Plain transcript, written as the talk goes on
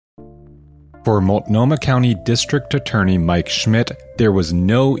For Multnomah County District Attorney Mike Schmidt, there was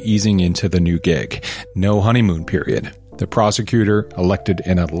no easing into the new gig, no honeymoon period. The prosecutor, elected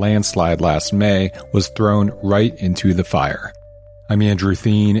in a landslide last May, was thrown right into the fire. I'm Andrew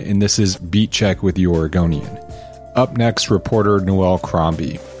Thien, and this is Beat Check with the Oregonian. Up next, reporter Noelle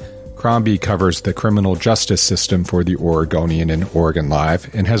Crombie. Crombie covers the criminal justice system for the Oregonian and Oregon Live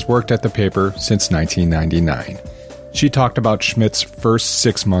and has worked at the paper since 1999. She talked about Schmidt's first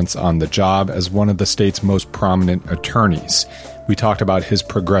 6 months on the job as one of the state's most prominent attorneys. We talked about his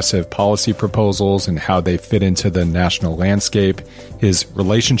progressive policy proposals and how they fit into the national landscape, his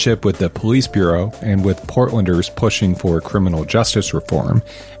relationship with the police bureau and with Portlanders pushing for criminal justice reform,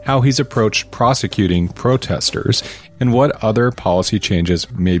 how he's approached prosecuting protesters, and what other policy changes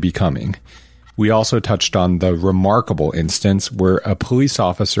may be coming. We also touched on the remarkable instance where a police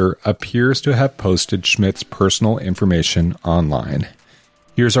officer appears to have posted Schmidt's personal information online.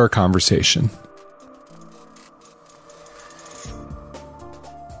 Here's our conversation.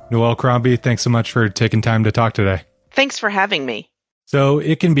 Noelle Crombie, thanks so much for taking time to talk today. Thanks for having me. So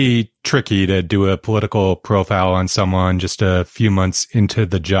it can be tricky to do a political profile on someone just a few months into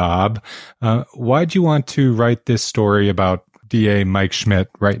the job. Why'd you want to write this story about DA Mike Schmidt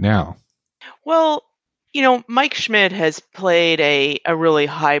right now? Well, Mike Schmidt has played a really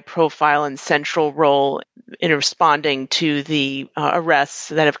high profile and central role in responding to the arrests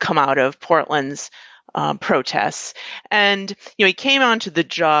that have come out of Portland's protests. And, he came onto the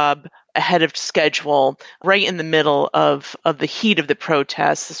job ahead of schedule, right in the middle of the heat of the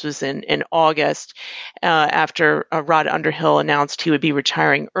protests. This was in August, after Rod Underhill announced he would be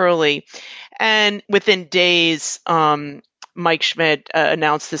retiring early. And within days, Mike Schmidt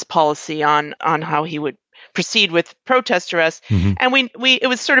announced this policy on how he would proceed with protest arrests. Mm-hmm. And it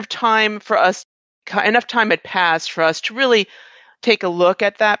was sort of enough time had passed for us to really take a look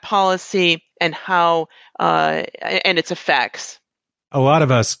at that policy and how and its effects. A lot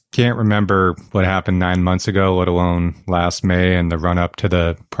of us can't remember what happened 9 months ago, let alone last May and the run up to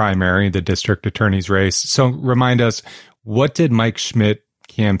the primary, the district attorney's race. So remind us, what did Mike Schmidt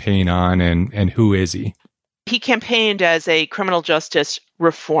campaign on and who is he? He campaigned as a criminal justice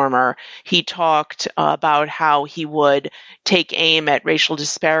reformer. He talked about how he would take aim at racial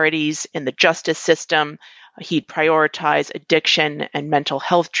disparities in the justice system. He'd prioritize addiction and mental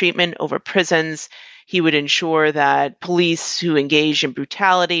health treatment over prisons. He would ensure that police who engaged in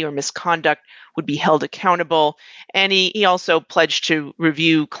brutality or misconduct would be held accountable. And he also pledged to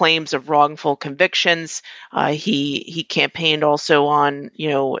review claims of wrongful convictions. He campaigned also on,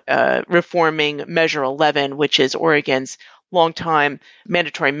 reforming Measure 11, which is Oregon's longtime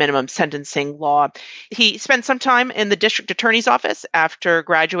mandatory minimum sentencing law. He spent some time in the district attorney's office after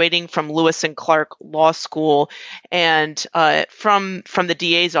graduating from Lewis and Clark Law School, and from the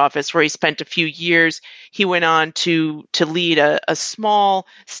DA's office, where he spent a few years, he went on to lead a small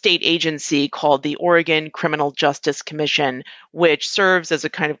state agency called the Oregon Criminal Justice Commission, which serves as a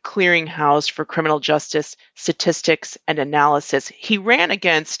kind of clearinghouse for criminal justice statistics and analysis. He ran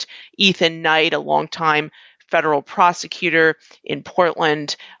against Ethan Knight, a longtime federal prosecutor in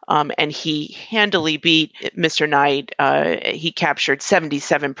Portland, and he handily beat Mr. Knight. He captured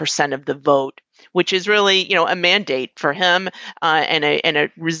 77% of the vote, which is really, a mandate for him and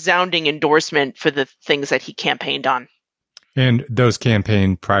a resounding endorsement for the things that he campaigned on. And those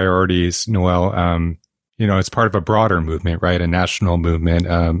campaign priorities, Noelle, it's part of a broader movement, right? A national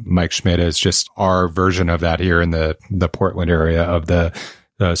movement. Mike Schmidt is just our version of that here in the Portland area of the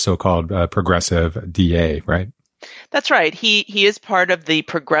so-called progressive DA, right? That's right. He is part of the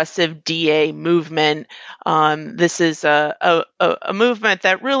progressive DA movement. This is a movement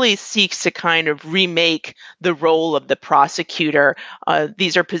that really seeks to kind of remake the role of the prosecutor.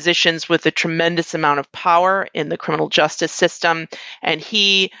 These are positions with a tremendous amount of power in the criminal justice system, and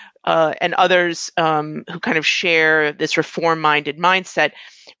he and others who kind of share this reform-minded mindset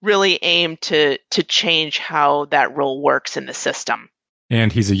really aim to change how that role works in the system.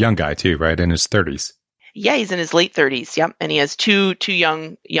 And he's a young guy too, right? In his 30s. Yeah, he's in his late 30s. Yep, and he has two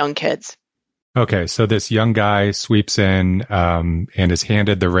young kids. Okay, so this young guy sweeps in and is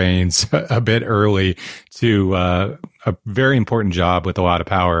handed the reins a bit early to a very important job with a lot of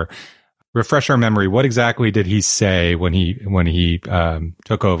power. Refresh our memory. What exactly did he say when he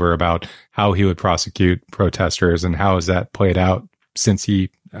took over about how he would prosecute protesters, and how has that played out since he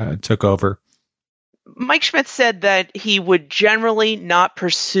took over? Mike Schmidt said that he would generally not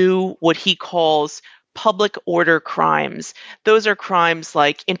pursue what he calls public order crimes. Those are crimes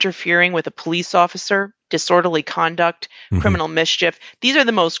like interfering with a police officer, disorderly conduct, criminal mischief. These are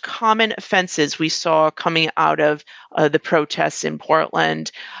the most common offenses we saw coming out of the protests in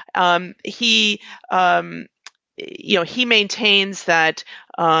Portland. He maintains that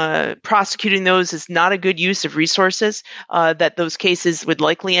prosecuting those is not a good use of resources, that those cases would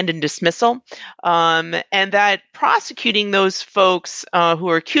likely end in dismissal, and that prosecuting those folks who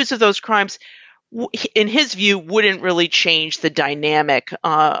are accused of those crimes, in his view, wouldn't really change the dynamic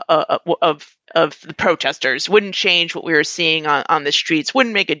of the protesters, wouldn't change what we were seeing on the streets,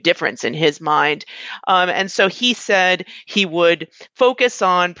 wouldn't make a difference in his mind. And so he said he would focus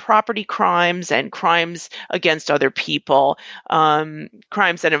on property crimes and crimes against other people,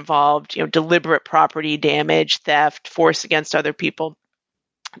 crimes that involved, deliberate property damage, theft, force against other people,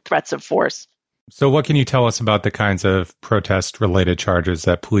 threats of force. So what can you tell us about the kinds of protest-related charges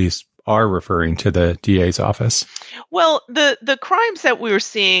that police are referring to the DA's office? Well, the crimes that we were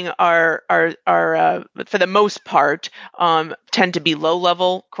seeing are for the most part tend to be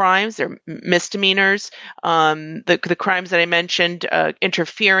low-level crimes. They're misdemeanors. The crimes that I mentioned,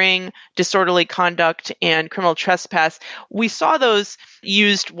 interfering, disorderly conduct, and criminal trespass, we saw those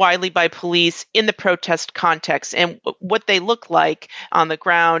used widely by police in the protest context. And what they look like on the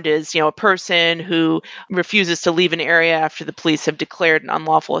ground is, a person who refuses to leave an area after the police have declared an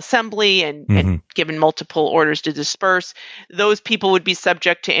unlawful assembly and given multiple orders to disperse. Those people would be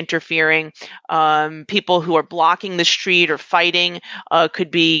subject to interfering. People who are blocking the street or fighting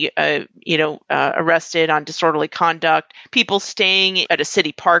could be, arrested on disorderly conduct. People staying at a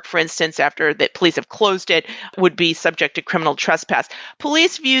city park, for instance, after the police have closed it, would be subject to criminal trespass.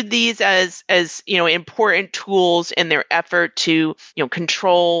 Police viewed these as important tools in their effort to,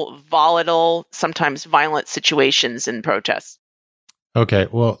 control volatile, sometimes violent situations in protests. Okay,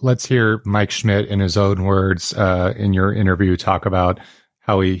 well, let's hear Mike Schmidt in his own words in your interview talk about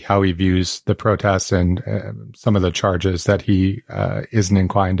how he views the protests and some of the charges that he isn't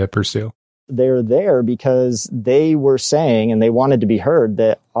inclined to pursue. They're there because they were saying, and they wanted to be heard,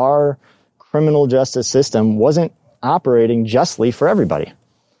 that our criminal justice system wasn't operating justly for everybody.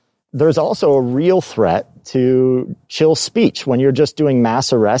 There's also a real threat to chill speech when you're just doing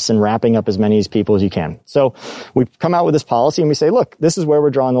mass arrests and wrapping up as many people as you can. So we've come out with this policy and we say, look, this is where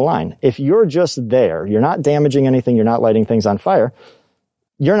we're drawing the line. If you're just there, you're not damaging anything, you're not lighting things on fire,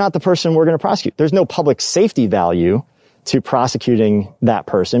 you're not the person we're going to prosecute. There's no public safety value to prosecuting that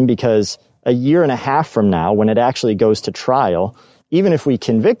person, because a year and a half from now, when it actually goes to trial, even if we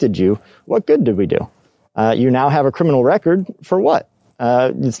convicted you, what good did we do? You now have a criminal record for what?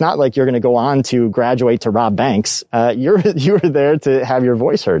 It's not like you're going to go on to graduate to rob banks. You were there to have your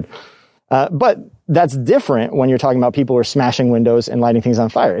voice heard. But that's different when you're talking about people who are smashing windows and lighting things on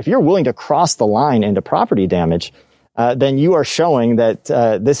fire. If you're willing to cross the line into property damage, then you are showing that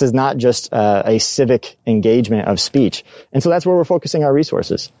this is not just a civic engagement of speech. And so that's where we're focusing our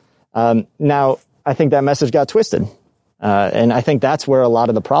resources. Now, I think that message got twisted. And I think that's where a lot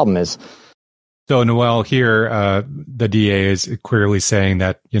of the problem is. So, Noel, here, the DA is clearly saying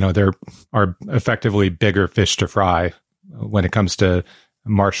that, there are effectively bigger fish to fry when it comes to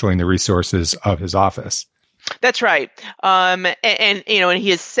marshaling the resources of his office. That's right. And he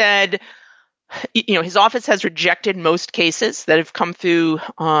has said, his office has rejected most cases that have come through,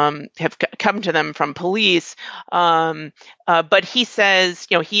 have come to them from police. But he says,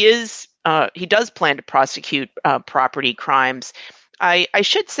 he does plan to prosecute property crimes. I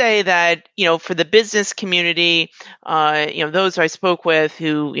should say that, for the business community, those I spoke with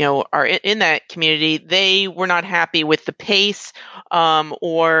who, are in that community, they were not happy with the pace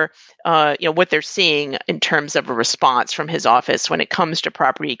or what they're seeing in terms of a response from his office when it comes to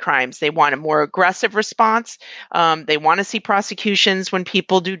property crimes. They want a more aggressive response. They want to see prosecutions when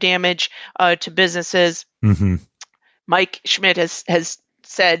people do damage to businesses. Mm-hmm. Mike Schmidt has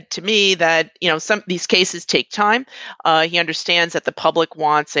said to me that, some these cases take time. He understands that the public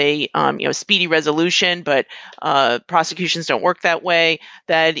wants a, speedy resolution, but prosecutions don't work that way.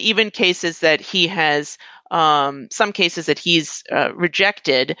 That even cases that he has, some cases that he's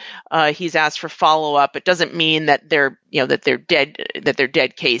rejected, he's asked for follow-up. It doesn't mean that they're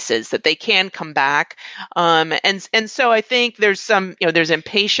dead cases, that they can come back. And so I think there's there's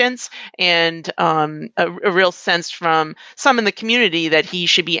impatience and a real sense from some in the community that he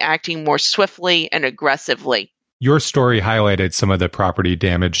should be acting more swiftly and aggressively. Your story highlighted some of the property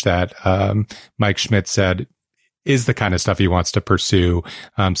damage that Mike Schmidt said is the kind of stuff he wants to pursue,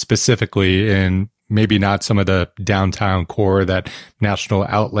 specifically in maybe not some of the downtown core that national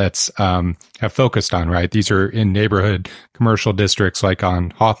outlets have focused on, right? These are in neighborhood commercial districts like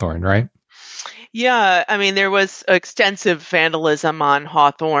on Hawthorne, right? Yeah, I mean, there was extensive vandalism on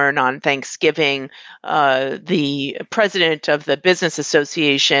Hawthorne on Thanksgiving. The president of the business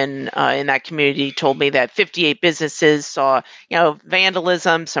association in that community told me that 58 businesses saw,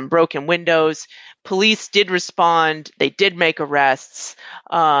 vandalism, some broken windows. Police did respond. They did make arrests,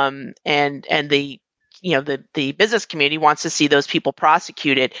 and the business community wants to see those people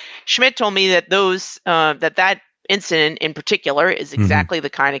prosecuted. Schmidt told me that that incident in particular is exactly the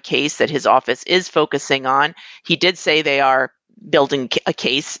kind of case that his office is focusing on. He did say they are building a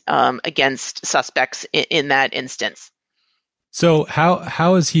case against suspects in that instance. So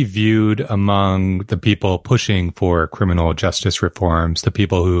how is he viewed among the people pushing for criminal justice reforms, the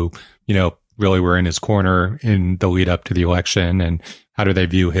people who, really were in his corner in the lead up to the election, and how do they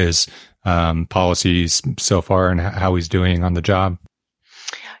view his policies so far and how he's doing on the job?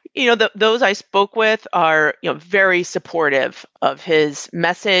 Those I spoke with are, very supportive of his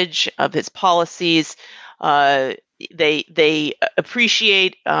message, of his policies. They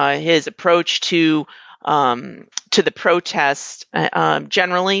appreciate his approach to the protests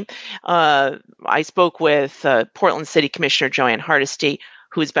generally. I spoke with Portland City Commissioner Joanne Hardesty,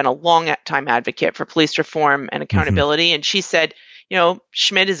 who's been a long-time advocate for police reform and accountability, and she said,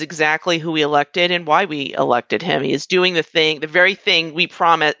 Schmidt is exactly who we elected and why we elected him. He is doing the very thing he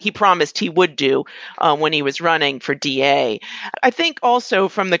promised he would do when he was running for DA. I think also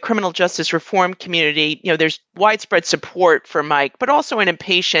from the criminal justice reform community, there's widespread support for Mike, but also an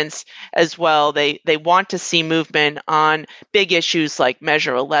impatience as well. They want to see movement on big issues like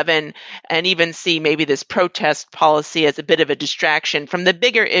Measure 11, and even see maybe this protest policy as a bit of a distraction from the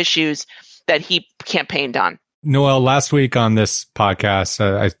bigger issues that he campaigned on. Noel, last week on this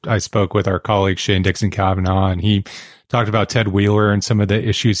podcast, I spoke with our colleague Shane Dixon Kavanaugh, and he talked about Ted Wheeler and some of the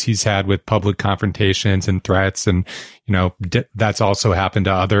issues he's had with public confrontations and threats. And, that's also happened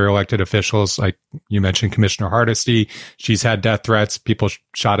to other elected officials. Like you mentioned, Commissioner Hardesty, she's had death threats, people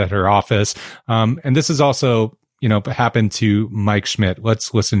shot at her office. And this has also, happened to Mike Schmidt.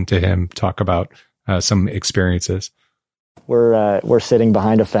 Let's listen to him talk about some experiences. We're sitting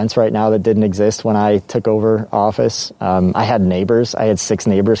behind a fence right now that didn't exist when I took over office. I had neighbors. I had 6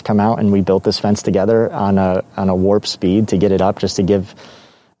 neighbors come out, and we built this fence together on a warp speed to get it up, just to give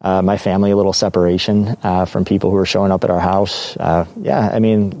my family a little separation from people who were showing up at our house.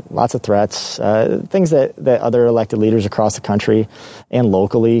 Lots of threats, things that other elected leaders across the country and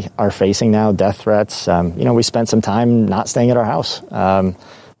locally are facing now. Death threats. We spent some time not staying at our house.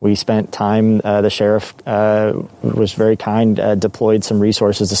 We spent time, the sheriff was very kind, deployed some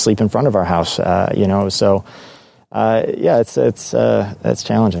resources to sleep in front of our house, it's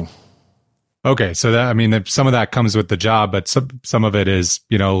challenging. Okay. So some of that comes with the job, but some of it is,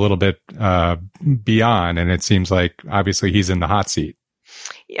 a little bit beyond, and it seems like obviously he's in the hot seat.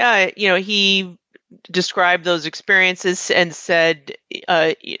 Yeah. He described those experiences and said,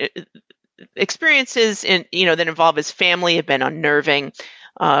 experiences that involve his family have been unnerving.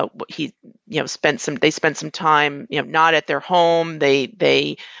 He, spent some time, not at their home.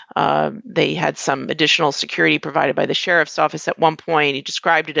 They had some additional security provided by the sheriff's office at one point. He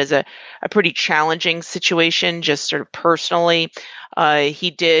described it as a pretty challenging situation, just sort of personally. He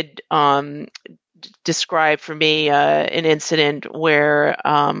did describe for me an incident where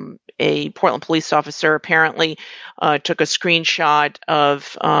a Portland police officer apparently took a screenshot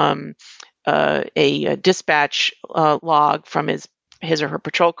of a dispatch log from his or her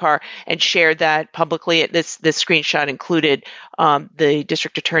patrol car and shared that publicly. This screenshot included the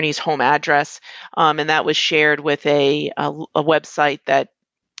district attorney's home address, and that was shared with a website that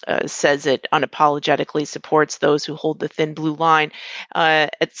says it unapologetically supports those who hold the thin blue line.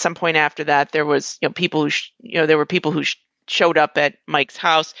 At some point after that, there was people who showed up at Mike's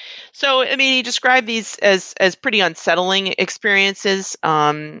house. So he described these as pretty unsettling experiences,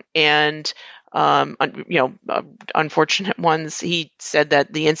 and unfortunate ones. He said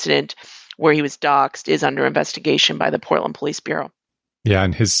that the incident where he was doxxed is under investigation by the Portland Police Bureau. Yeah,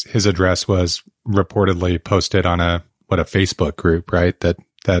 and his address was reportedly posted on a Facebook group, right? That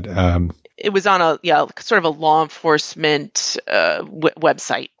it was on sort of a law enforcement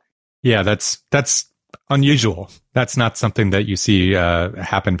website. Yeah, that's unusual. That's not something that you see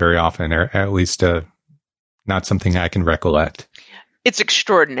happen very often, or at least not something I can recollect. It's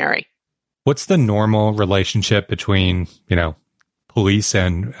extraordinary. What's the normal relationship between, police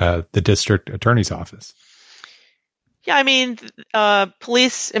and the district attorney's office? Yeah,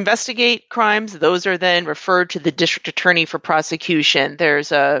 police investigate crimes. Those are then referred to the district attorney for prosecution.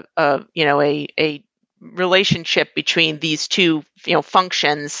 There's a relationship between these two,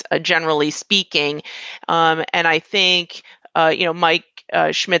 functions, generally speaking. And I think, Mike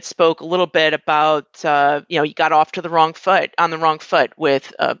Schmidt spoke a little bit about, he got off to the wrong foot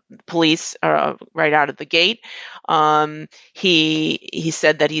with police right out of the gate. He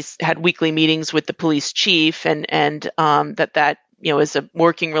said that he's had weekly meetings with the police chief, and that is a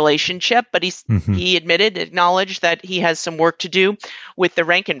working relationship, but he acknowledged that he has some work to do with the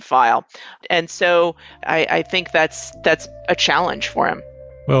rank and file. And so I think that's a challenge for him.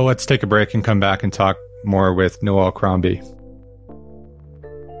 Well, let's take a break and come back and talk more with Noelle Crombie.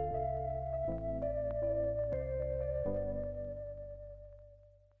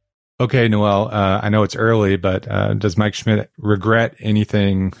 Okay, Noelle, I know it's early, but does Mike Schmidt regret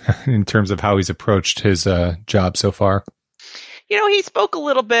anything in terms of how he's approached his job so far? He spoke a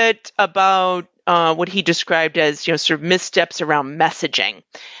little bit about what he described as, sort of missteps around messaging.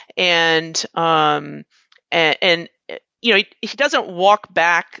 And he doesn't walk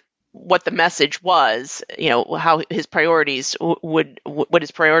back what the message was, how his priorities what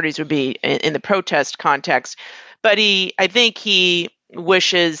his priorities would be in the protest context. But I think he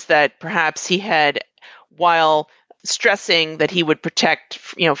wishes that perhaps he had, while stressing that he would protect,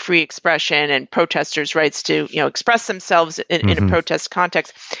 free expression and protesters' rights to, express themselves in a protest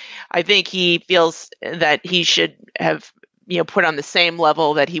context, I think he feels that he should have, put on the same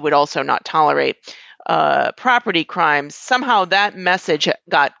level that he would also not tolerate property crimes. Somehow that message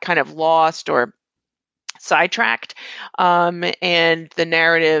got kind of lost or sidetracked, and the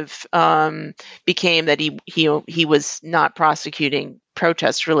narrative became that he was not prosecuting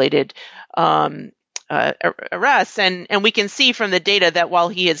protest-related arrests, and we can see from the data that while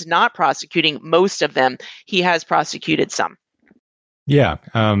he is not prosecuting most of them, he has prosecuted some. Yeah.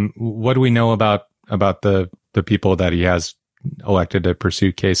 What do we know about the people that he has elected to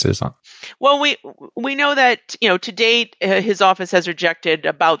pursue cases on? Well, we know that, to date, his office has rejected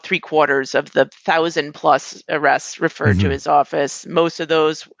about 3/4 of the 1,000+ arrests referred to his office. Most of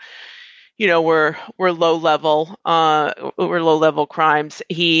those, were low level crimes.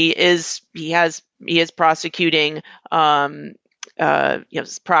 He is prosecuting,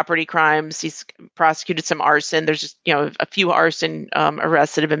 property crimes. He's prosecuted some arson. There's just, a few arson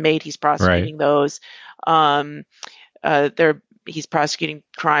arrests that have been made. He's prosecuting those. He's prosecuting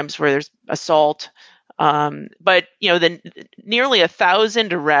crimes where there's assault. But nearly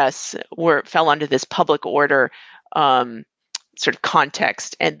 1,000 arrests fell under this public order sort of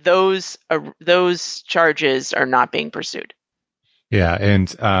context, and those charges are not being pursued. Yeah,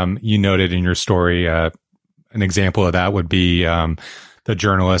 and you noted in your story an example of that would be the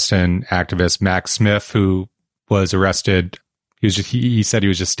journalist and activist Max Smith, who was arrested. He said he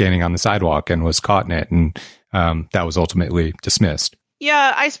was just standing on the sidewalk and was caught in it, and that was ultimately dismissed.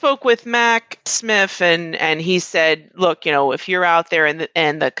 Yeah, I spoke with Mac Smith, and he said, look, if you're out there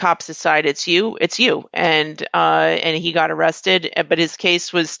and the cops decide it's you, and he got arrested, but his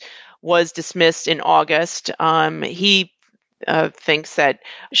case was dismissed in August. He thinks that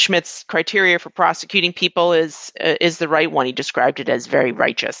Schmidt's criteria for prosecuting people is the right one. He described it as very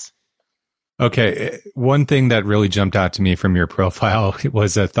righteous. Okay, one thing that really jumped out to me from your profile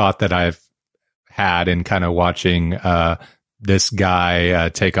was a thought that I've had in kind of watching this guy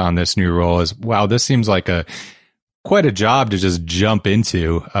take on this new role is, wow, this seems like quite a job to just jump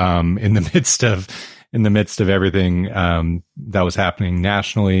into in the midst of everything that was happening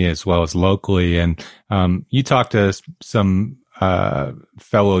nationally as well as locally. And you talked to some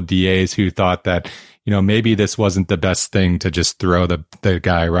fellow DAs who thought that, maybe this wasn't the best thing to just throw the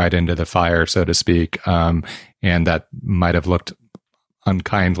guy right into the fire, so to speak, and that might have looked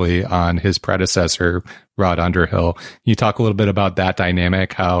unkindly on his predecessor, Rod Underhill. Can you talk a little bit about that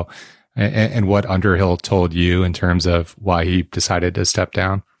dynamic, how and what Underhill told you in terms of why he decided to step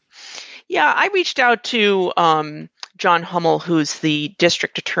down? Yeah, I reached out to John Hummel, who's the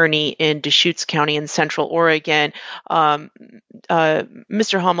district attorney in Deschutes County in Central Oregon.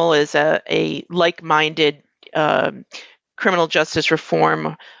 Mr. Hummel is a like-minded, criminal justice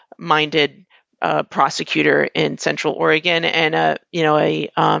reform-minded prosecutor in Central Oregon, and a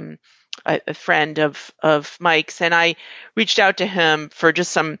friend of Mike's. And I reached out to him for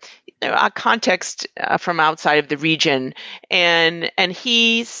just some context from outside of the region, and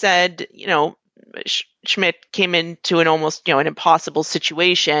he said, Schmidt came into an almost an impossible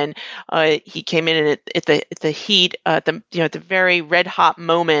situation. He came in at the heat, at the very red hot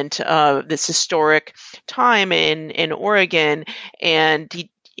moment of this historic time in Oregon, and he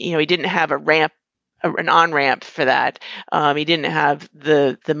didn't have an on-ramp for that. He didn't have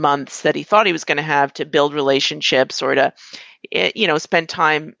the months that he thought he was going to have to build relationships or to spend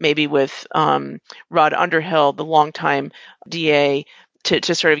time maybe with Rod Underhill, the longtime DA,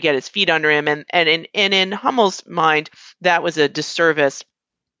 to sort of get his feet under him. And in Hummel's mind, that was a disservice,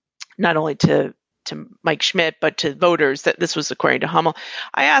 not only to Mike Schmidt, but to voters. That this was according to Hummel.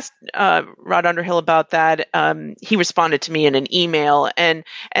 I asked Rod Underhill about that. He responded to me in an email and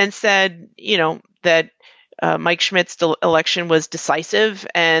said, that Mike Schmidt's election was decisive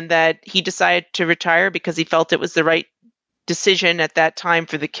and that he decided to retire because he felt it was the right decision at that time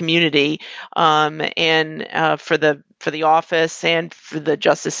for the community, and for the office and for the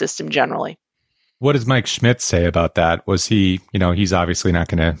justice system generally. What does Mike Schmidt say about that? Was he, he's obviously not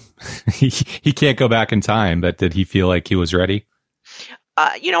going to, he can't go back in time, but did he feel like he was ready?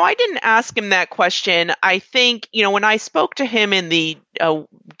 I didn't ask him that question. I think, when I spoke to him in the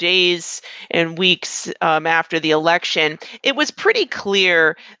days and weeks after the election, it was pretty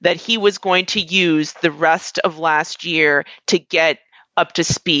clear that he was going to use the rest of last year to get up to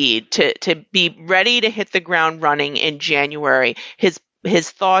speed, to be ready to hit the ground running in January. His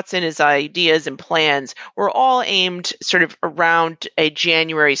thoughts and his ideas and plans were all aimed sort of around a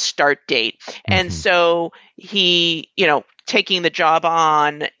January start date. Mm-hmm. And so he, taking the job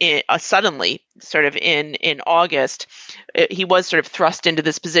on suddenly, sort of in August, he was sort of thrust into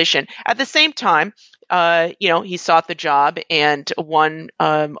this position. At the same time, he sought the job and won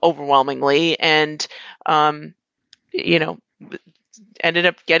overwhelmingly, and ended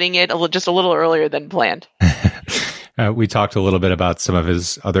up getting it just a little earlier than planned. We talked a little bit about some of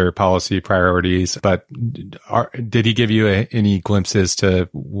his other policy priorities, but did he give you any glimpses to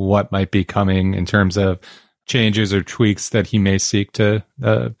what might be coming in terms of changes or tweaks that he may seek to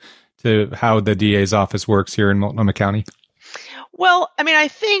how the DA's office works here in Multnomah County? Well, I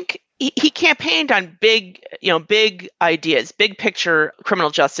think he campaigned on big ideas, big picture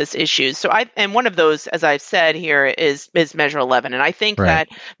criminal justice issues. So and one of those, as I've said here, is Measure 11. And I think that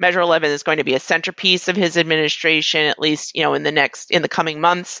Measure 11 is going to be a centerpiece of his administration, at least, in the coming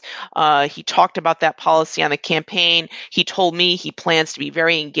months. He talked about that policy on the campaign. He told me he plans to be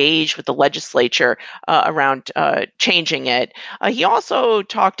very engaged with the legislature around changing it. He also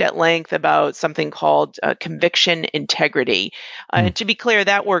talked at length about something called conviction integrity. And to be clear,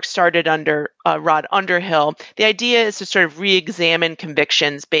 that work started under Rod Underhill. The idea is to sort of re-examine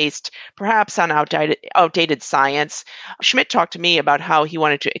convictions based perhaps on outdated science. Schmidt talked to me about how he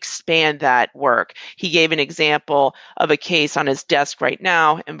wanted to expand that work. He gave an example of a case on his desk right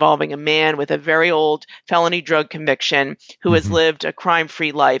now involving a man with a very old felony drug conviction who has lived a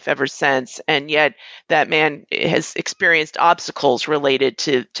crime-free life ever since, and yet that man has experienced obstacles related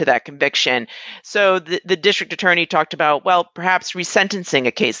to that conviction. So the district attorney talked about, perhaps resentencing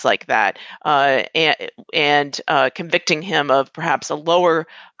a case like that, and convicting him of perhaps a lower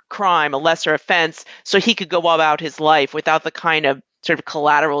crime, a lesser offense, so he could go about his life without the kind of sort of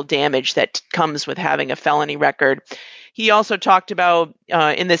collateral damage that comes with having a felony record. He also talked about,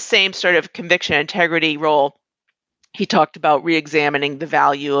 in the same sort of conviction integrity role, he talked about re-examining the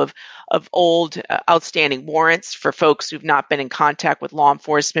value of old outstanding warrants for folks who've not been in contact with law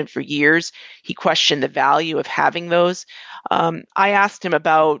enforcement for years. He questioned the value of having those. I asked him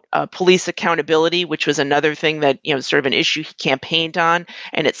about police accountability, which was another thing that, sort of an issue he campaigned on,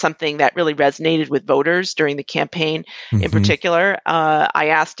 and it's something that really resonated with voters during the campaign in particular. I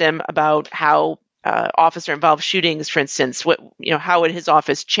asked him about how officer-involved shootings, for instance, how would his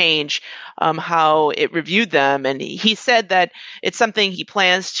office change how it reviewed them? And he said that it's something he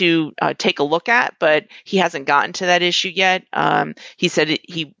plans to take a look at, but he hasn't gotten to that issue yet. He said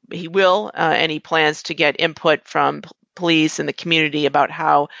he will, and he plans to get input from police and the community about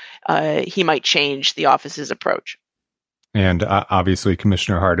how he might change the office's approach. And obviously,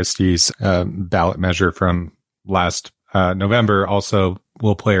 Commissioner Hardesty's ballot measure from last November also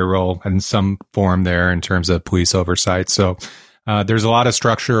will play a role in some form there in terms of police oversight. So there's a lot of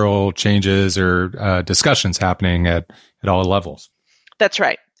structural changes or discussions happening at all levels. That's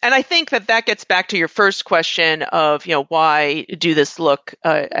right. And I think that gets back to your first question of, why do this look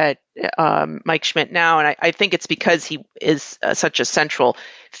at Mike Schmidt now? And I think it's because he is such a central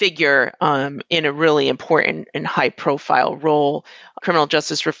figure in a really important and high-profile role. Criminal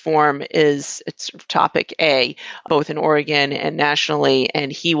justice reform it's topic A, both in Oregon and nationally,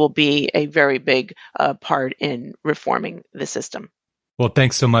 and he will be a very big part in reforming the system. Well,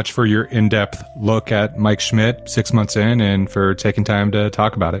 thanks so much for your in-depth look at Mike Schmidt 6 months in and for taking time to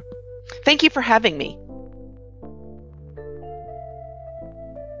talk about it. Thank you for having me.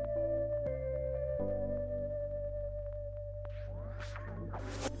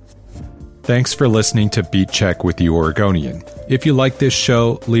 Thanks for listening to Beat Check with the Oregonian. If you like this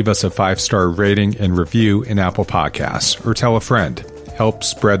show, leave us a 5-star rating and review in Apple Podcasts or tell a friend. Help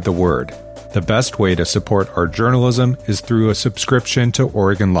spread the word. The best way to support our journalism is through a subscription to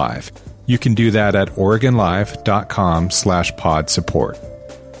Oregon Live. You can do that at OregonLive.com/pod support.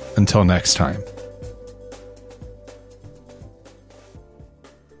 Until next time.